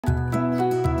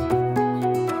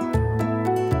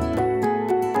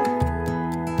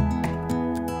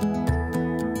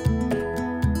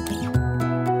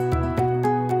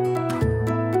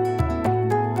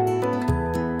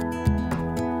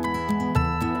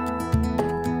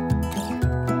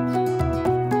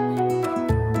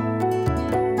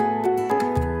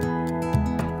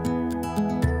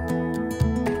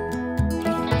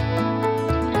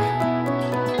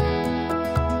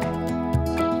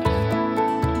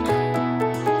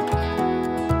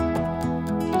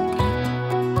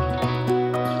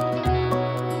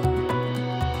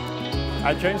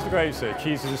At Jones the Grocer,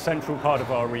 cheese is a central part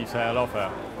of our retail offer.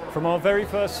 From our very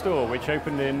first store, which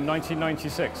opened in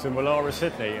 1996 in Woollahra,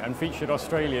 Sydney, and featured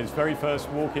Australia's very first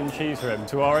walk-in cheese room,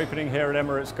 to our opening here at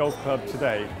Emirates Golf Club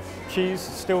today, cheese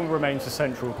still remains a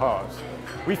central part.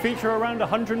 We feature around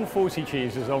 140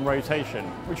 cheeses on rotation,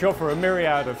 which offer a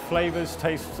myriad of flavours,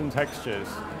 tastes and textures.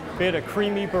 Be it a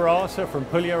creamy burrata from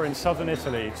Puglia in southern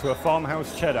Italy to a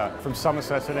farmhouse cheddar from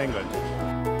Somerset in England.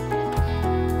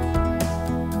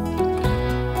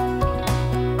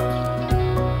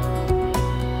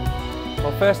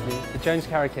 Well, firstly, the Jones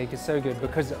carrot cake is so good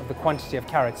because of the quantity of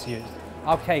carrots used.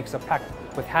 Our cakes are packed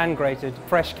with hand-grated,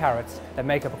 fresh carrots that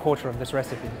make up a quarter of this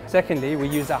recipe. Secondly, we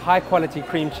use a high-quality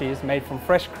cream cheese made from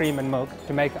fresh cream and milk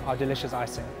to make our delicious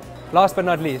icing. Last but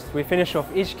not least, we finish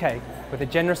off each cake with a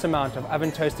generous amount of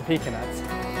oven-toasted pecan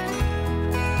nuts.